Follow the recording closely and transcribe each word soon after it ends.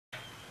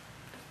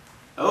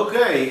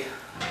Okay,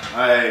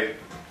 I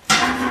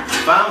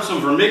found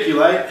some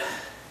vermiculite.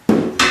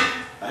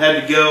 I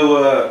had to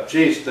go,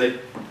 geez, they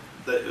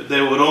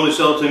would only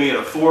sell it to me in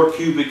a 4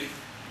 cubic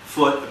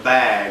foot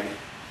bag.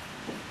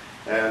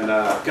 And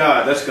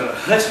God, that's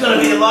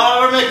gonna be a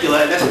lot of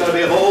vermiculite. That's gonna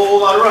be a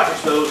whole lot of rocket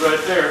stoves right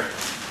there.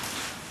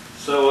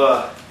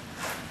 So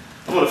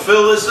I'm gonna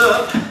fill this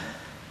up.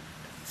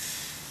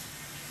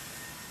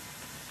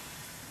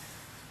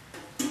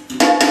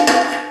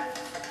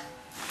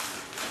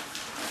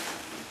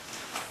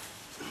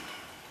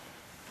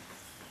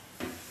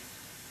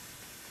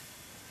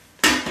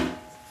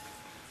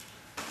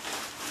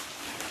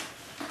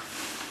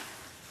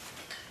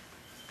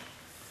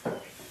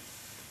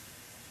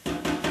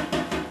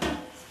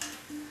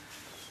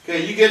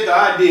 Okay, you get the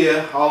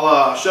idea.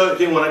 I'll show it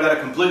to you when I got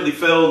it completely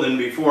filled and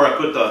before I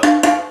put the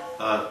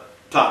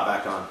top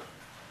back on.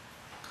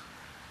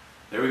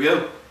 There we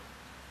go.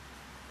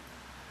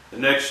 The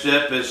next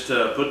step is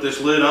to put this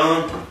lid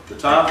on the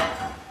top,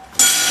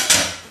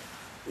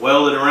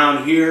 weld it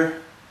around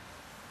here,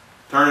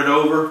 turn it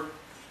over,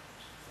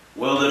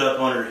 weld it up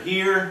under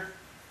here.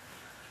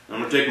 I'm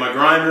going to take my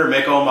grinder,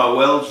 make all my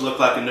welds look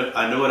like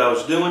I knew what I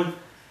was doing,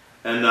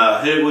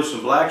 and hit it with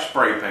some black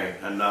spray paint,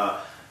 and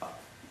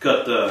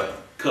cut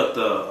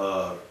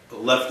the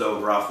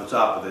leftover off the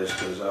top of this,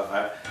 because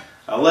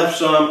I left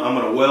some. I'm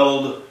going to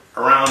weld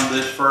around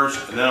this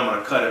first, and then I'm going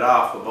to cut it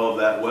off above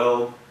that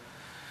weld,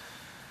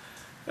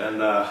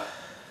 and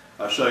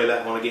I'll show you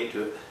that when I get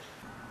to it.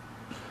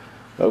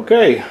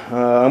 Okay,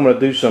 I'm going to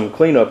do some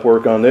cleanup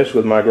work on this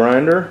with my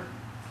grinder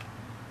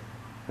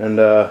and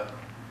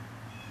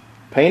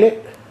paint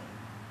it,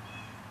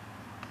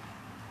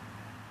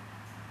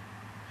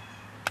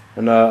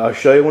 and I'll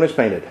show you when it's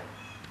painted.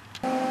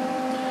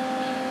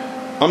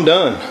 I'm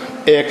done,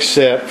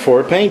 except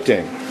for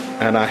painting,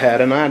 and I had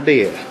an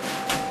idea.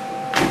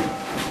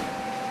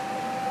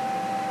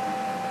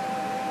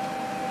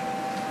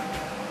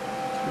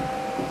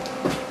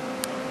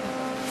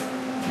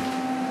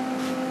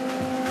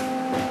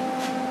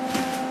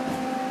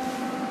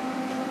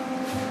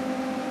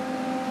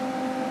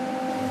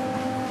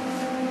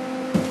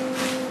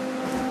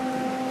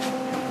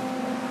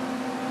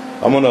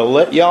 I'm gonna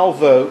let y'all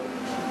vote.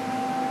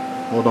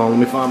 Hold on, let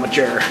me find my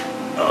chair.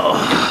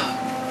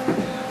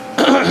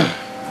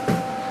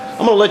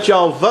 I'm going to let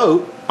y'all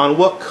vote on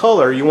what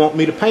color you want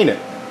me to paint it.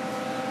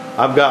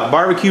 I've got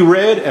barbecue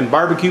red and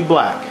barbecue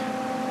black.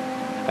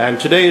 And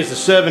today is the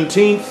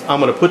 17th. I'm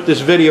going to put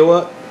this video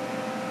up.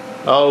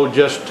 Oh,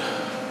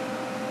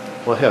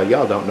 well, hell,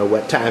 y'all don't know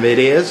what time it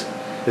is.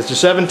 It's the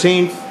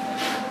 17th.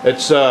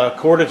 It's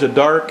quarter to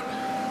dark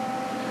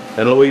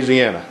in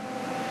Louisiana.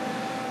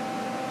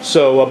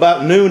 So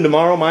about noon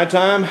tomorrow, my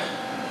time,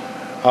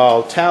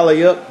 I'll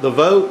tally up the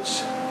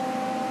votes,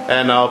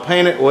 and I'll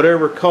paint it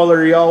whatever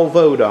color y'all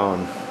vote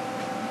on.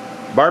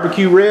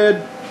 Barbecue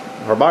red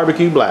or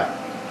barbecue black.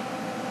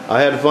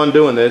 I had fun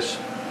doing this.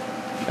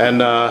 And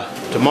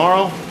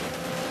tomorrow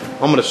I'm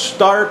going to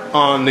start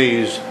on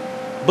these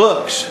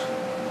books.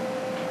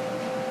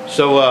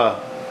 So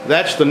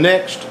that's the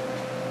next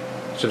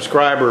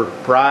subscriber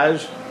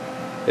prize,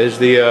 is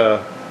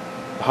the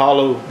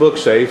hollow book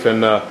safe.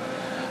 And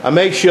I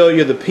may show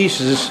you the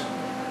pieces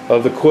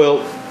of the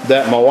quilt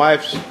that my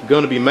wife's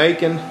going to be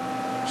making.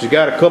 She's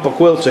got a couple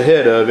quilts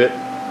ahead of it,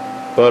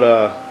 but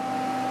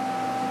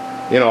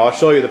you know, I'll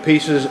show you the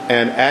pieces,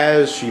 and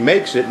as she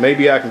makes it,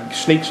 maybe I can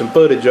sneak some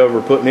footage of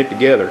her putting it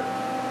together.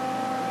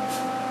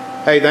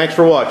 Hey, thanks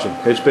for watching.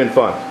 It's been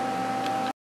fun.